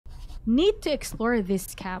Need to explore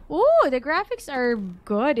this camp. Ooh, the graphics are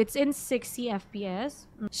good. It's in 60 FPS.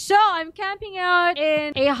 So I'm camping out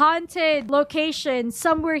in a haunted location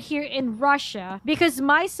somewhere here in Russia because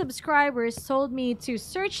my subscribers told me to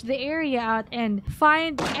search the area out and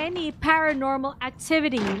find any paranormal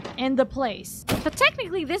activity in the place. So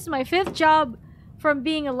technically this is my 5th job from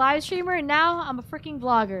being a live streamer. Now I'm a freaking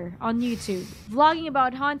vlogger on YouTube, vlogging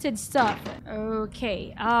about haunted stuff.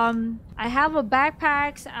 Okay, I have a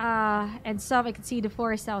backpacks and stuff. I can see the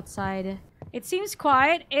forest outside. It seems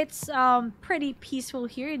quiet. It's pretty peaceful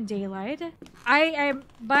here in daylight. But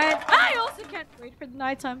I also can't wait for the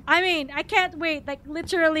nighttime. I mean, I can't wait. Like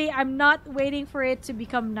literally, I'm not waiting for it to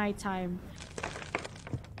become nighttime.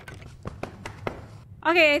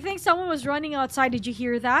 Okay, I think someone was running outside. Did you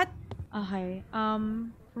hear that? Okay.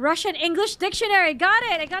 Russian English dictionary. Got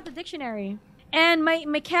it. I got the dictionary. And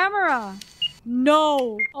my camera.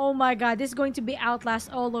 No. Oh my god. This is going to be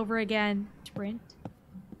Outlast all over again. Sprint.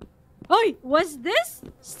 Oh, was this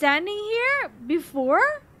standing here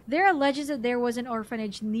before? There are legends that there was an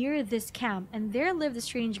orphanage near this camp, and there lived a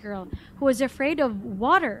strange girl who was afraid of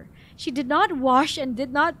water. She did not wash and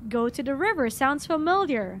did not go to the river. Sounds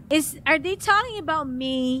familiar. Are they talking about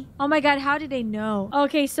me? Oh my god, how did they know?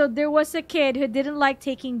 Okay, so there was a kid who didn't like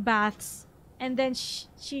taking baths, and then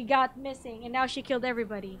she got missing, and now she killed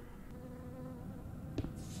everybody.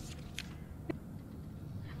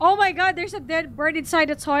 Oh my god, there's a dead bird inside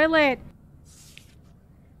the toilet.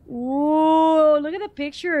 Ooh, look at the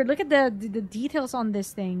picture. Look at the details on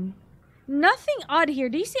this thing. Nothing odd here.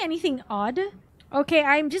 Do you see anything odd? Okay,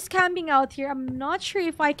 I'm just camping out here. I'm not sure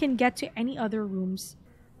if I can get to any other rooms.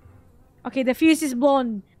 Okay, the fuse is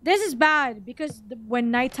blown. This is bad because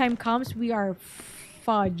when nighttime comes, we are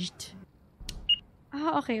fudged.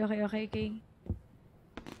 Ah, okay.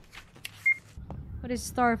 What is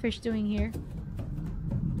Starfish doing here?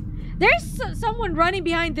 There's someone running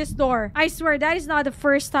behind this door. I swear, that is not the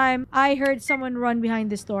first time I heard someone run behind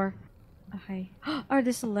this door. Okay. Oh,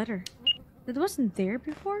 there's a letter. That wasn't there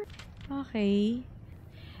before? Okay.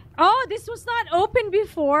 Oh, this was not open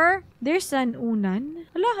before. There's an unan.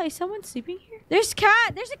 Hello, is someone sleeping here? There's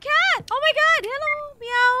cat. There's a cat. Oh my god. Hello,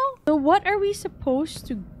 meow. So what are we supposed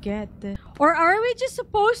to get? Or are we just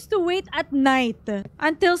supposed to wait at night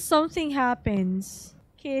until something happens?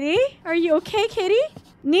 Kitty? Are you okay, Kitty?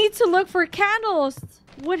 Need to look for candles.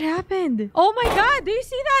 What happened? Oh my god, do you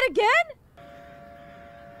see that again?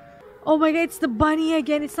 Oh my god, it's the bunny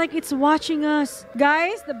again. It's like it's watching us.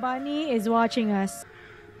 Guys, the bunny is watching us.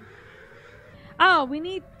 Oh, we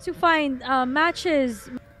need to find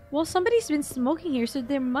matches. Well, somebody's been smoking here, so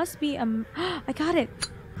there must be I got it.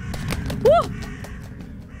 Woo!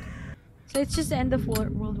 So it's just the end of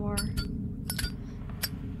World War.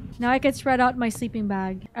 Now I can spread out my sleeping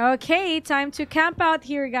bag. Okay, time to camp out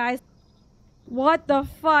here, guys. What the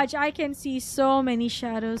fudge? I can see so many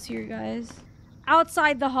shadows here, guys.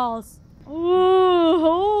 Outside the halls. Ooh,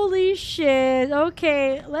 holy shit.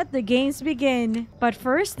 Okay, let the games begin. But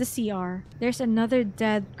first, the CR. There's another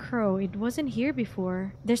dead crow. It wasn't here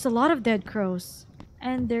before. There's a lot of dead crows.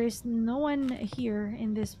 And there's no one here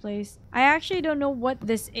in this place. I actually don't know what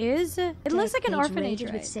this is. It looks like an orphanage,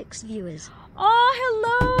 right? With 6 viewers. Oh,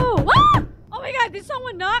 hello! Ah! Oh my god, did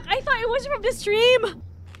someone knock? I thought it was from the stream.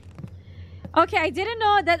 Okay, I didn't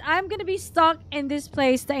know that I'm gonna be stuck in this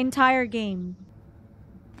place the entire game.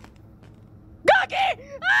 Goggy!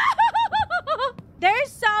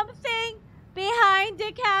 There's something behind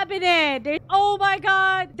the cabinet. Oh my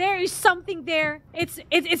god, there is something there. It's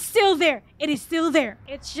still there. It is still there.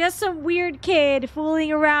 It's just some weird kid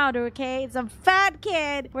fooling around, okay? It's a fat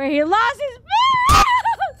kid where he lost his...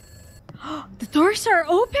 The doors are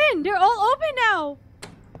open. They're all open now.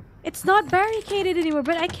 It's not barricaded anymore,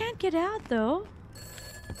 but I can't get out though.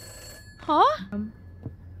 Huh?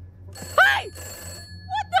 Hey!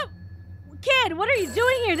 What the? Kid, what are you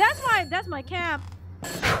doing here? That's my camp.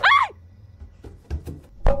 Hey!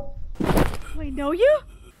 Do I know you?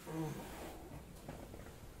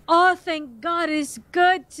 Oh, thank God. It's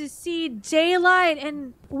good to see daylight.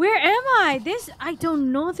 And where am I? I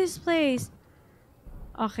don't know this place.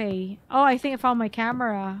 Okay. Oh, I think I found my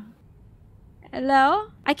camera.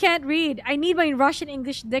 Hello? I can't read. I need my Russian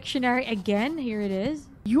English dictionary again. Here it is.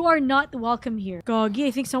 You are not welcome here. Goggy,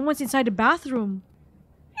 I think someone's inside the bathroom.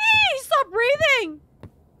 Hey, stop breathing!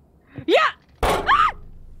 Yeah! Ah!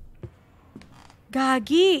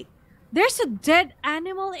 Goggy, there's a dead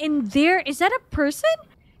animal in there. Is that a person?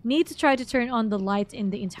 Need to try to turn on the lights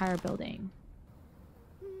in the entire building.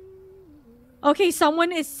 Okay,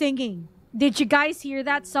 someone is singing. Did you guys hear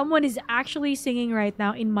that? Someone is actually singing right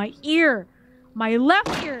now in my ear. My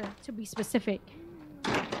left ear, to be specific.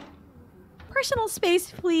 personal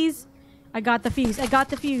space, please. I got the fuse. I got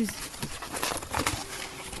the fuse.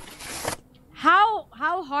 How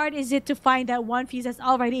hard is it to find that one fuse that's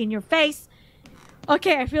already in your face?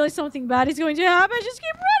 Okay, I feel like something bad is going to happen. Just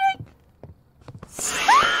keep running.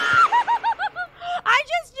 I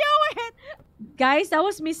just knew it. Guys, that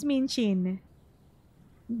was Miss Minchin.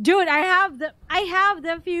 Dude, I have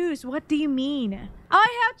the fuse. What do you mean?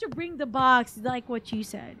 I have to bring the box, like what you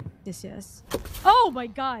said. Yes. Oh my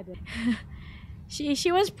god.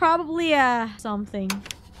 she was probably something.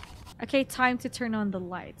 Okay, time to turn on the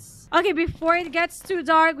lights. Okay, before it gets too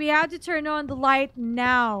dark, we have to turn on the light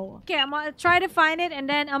now. Okay, I'm gonna try to find it and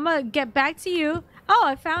then I'm gonna get back to you. Oh,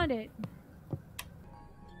 I found it.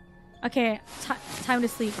 Okay, time to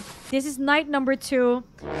sleep. This is night number 2.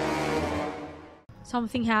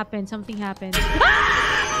 Something happened. Something happened.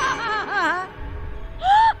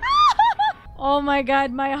 Oh my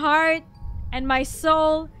god, my heart and my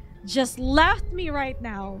soul just left me right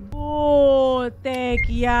now. Oh, tek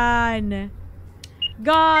yan.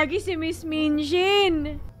 Gagi si Miss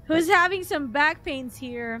Minchin, who's having some back pains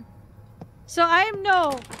here. So I am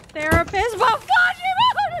no therapist, but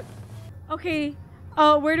okay.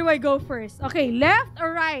 Where do I go first? Okay, left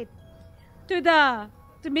or right?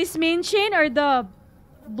 To Miss Minchin or the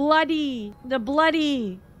bloody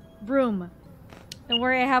broom? Don't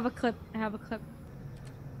worry, I have a clip.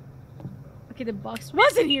 Okay, the box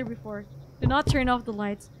wasn't here before. Do not turn off the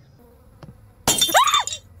lights.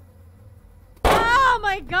 Oh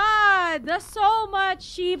my god! There's so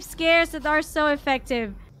much cheap scares that are so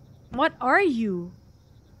effective. What are you?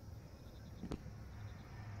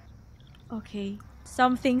 Okay.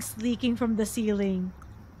 Something's leaking from the ceiling.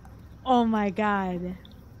 Oh my god.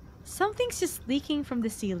 Something's just leaking from the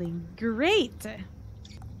ceiling. Great!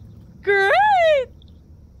 Great!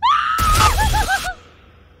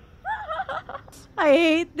 I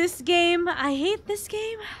hate this game. I hate this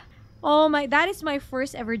game. Oh my, that is my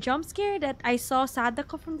first ever jump scare that I saw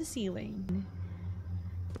Sadako from the ceiling.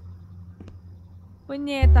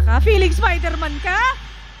 Punyeta ka? Feeling Spider-Man ka?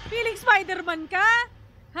 Feeling Spider-Man ka?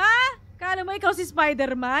 Ha? Kala mo ikaw si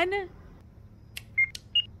Spider-Man?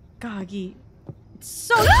 Gagi. It's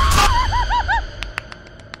so...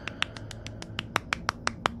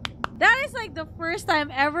 That is like the first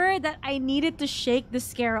time ever that I needed to shake the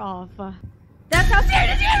scare off. That's how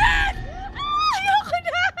serious it is! Ayoko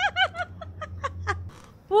na!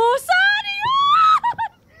 Pusa!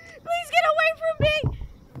 Please get away from me!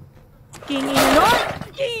 King in the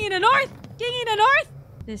north! King in the north! King in the north!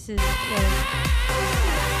 This is...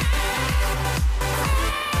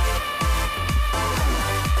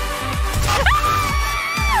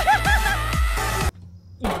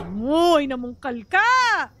 Oh, hinamungkal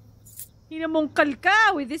ka! Hinamungkal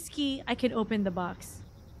ka! With this key, I can open the box.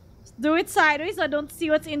 Do it sideways so I don't see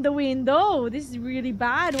what's in the window. This is really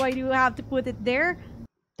bad. Why do you have to put it there?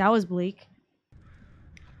 That was bleak.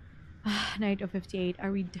 Night of 58.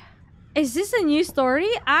 Are we... Is this a new story?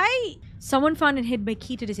 Someone found and hid my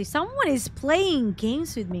key to the safe. Someone is playing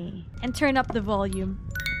games with me. And turn up the volume.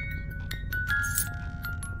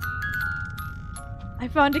 I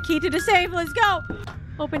found the key to the safe. Let's go!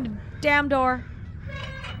 Open the damn door.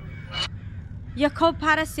 Yakov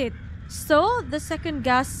Parasit stole the second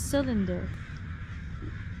gas cylinder.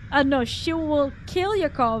 No, she will kill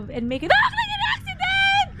Yakov and make it look like an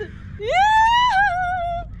accident!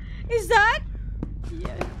 Yeah! Is that?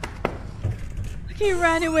 Yeah. Okay,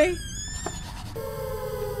 ran away.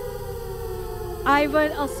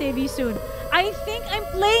 Ivan, I'll save you soon. I think I'm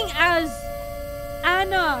playing as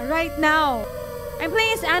Anna right now. I'm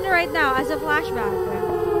playing as Anna right now as a flashback.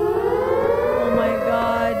 Oh my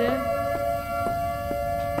god.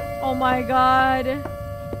 Oh my god.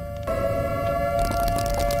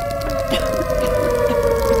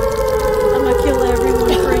 I'm gonna kill everyone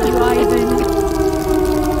for you, Ivan.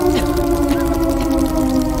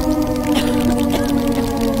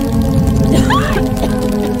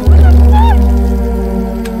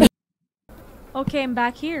 Okay, I'm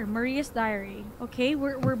back here. Maria's diary. Okay,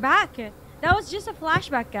 we're back. That was just a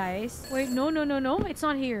flashback, guys. Wait, no. It's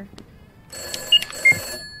not here.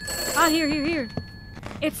 Ah, here.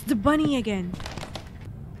 It's the bunny again.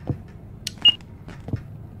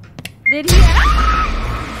 Did he...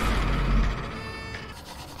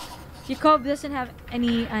 Jacob doesn't have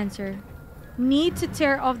any answer. Need to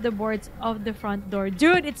tear off the boards of the front door.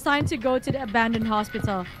 Dude, it's time to go to the abandoned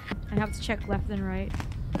hospital. I have to check left and right.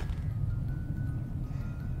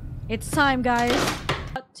 It's time, guys.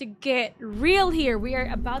 To get real here. We are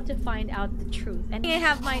about to find out the truth. And I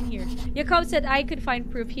have mine here. Jacob said I could find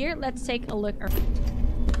proof here. Let's take a look.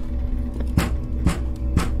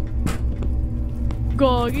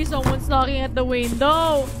 Gogi, someone's knocking at the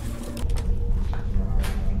window.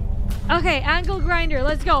 Okay, angle grinder.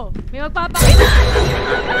 Let's go. May magpapakita.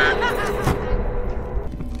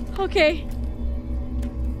 Okay.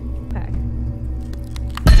 Back.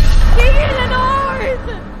 King in the north!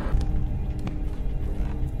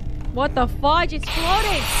 What the fudge? It's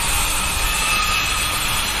floating!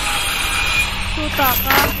 Tuta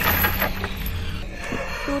ka?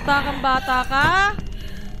 Tuta kang bata ka?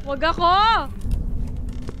 Wag ako!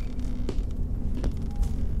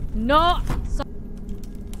 No!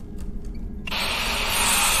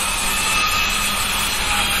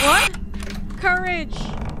 What? Courage!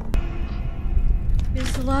 This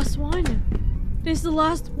is the last one. This is the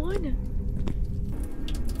last one.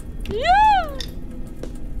 Yeah!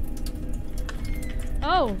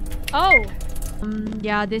 Oh. Oh.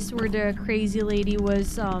 Yeah, this is where the crazy lady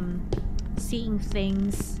was, seeing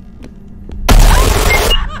things.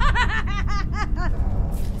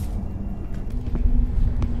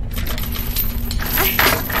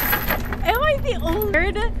 Am I the only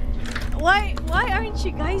nerd? Why aren't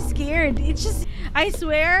you guys scared? It's just, I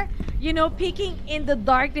swear, you know, peeking in the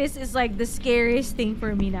darkness is like the scariest thing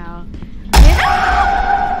for me now.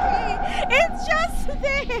 It's just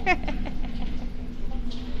there.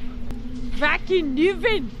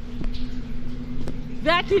 Vacuum-Nuven!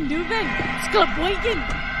 Vacuum-Nuven! Skaboikin!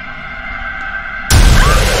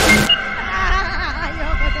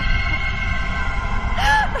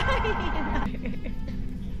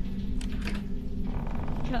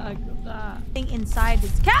 Gago ka. Inside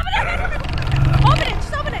this cabinet! Open it!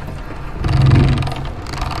 Just open it!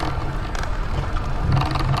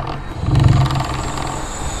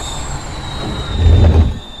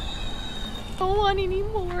 I don't want any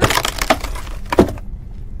more.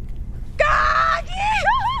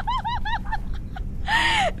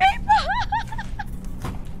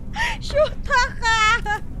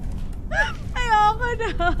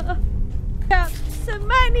 Some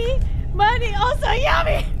money also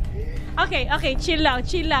yummy. Okay, chill lang,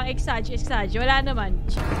 exage. Wala naman.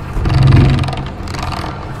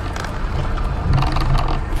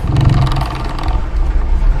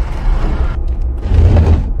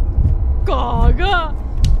 Gaga.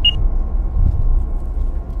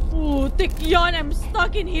 Putik yan, I'm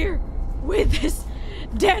stuck in here with this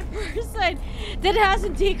dead person that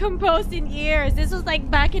hasn't decomposed in years. This was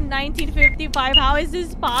like back in 1955. How is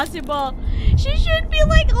this possible? She should be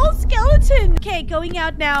like all skeleton. Okay, going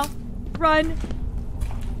out now. Run.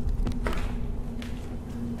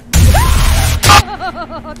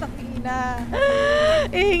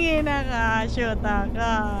 Ingi na ka. Shoota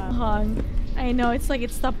ka. Hung. I know, it's like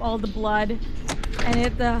it stopped all the blood and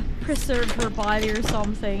it preserved her body or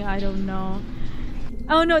something. I don't know.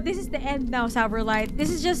 Oh no, this is the end now, Saberlight.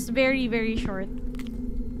 This is just very, very short.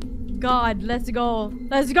 God, let's go.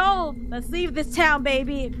 Let's go. Let's leave this town,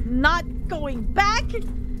 baby. Not going back.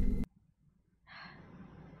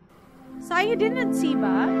 Sai, you didn't see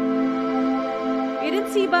ba? You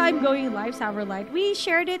didn't see ba I'm going live, Saberlight. We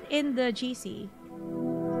shared it in the GC.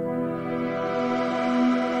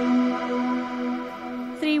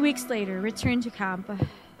 3 weeks later, return to camp.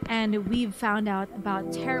 And we've found out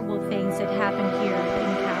about terrible things that happened here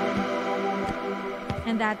in camp.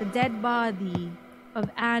 And that the dead body of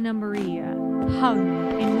Anna Maria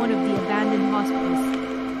hung in one of the abandoned hospitals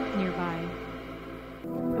nearby.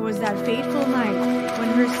 It was that fateful night when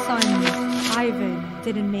her son, Ivan,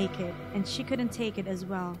 didn't make it, and she couldn't take it as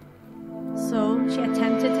well. So she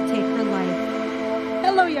attempted to take her life.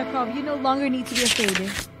 Hello, Jakob. You no longer need to be afraid.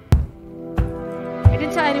 I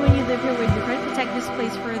didn't tell anyone you live here with you. Try to protect this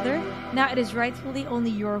place further. Now it is rightfully only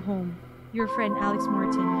your home. Your friend, Alex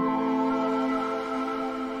Morton.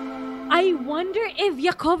 I wonder if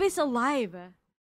Jakob is alive.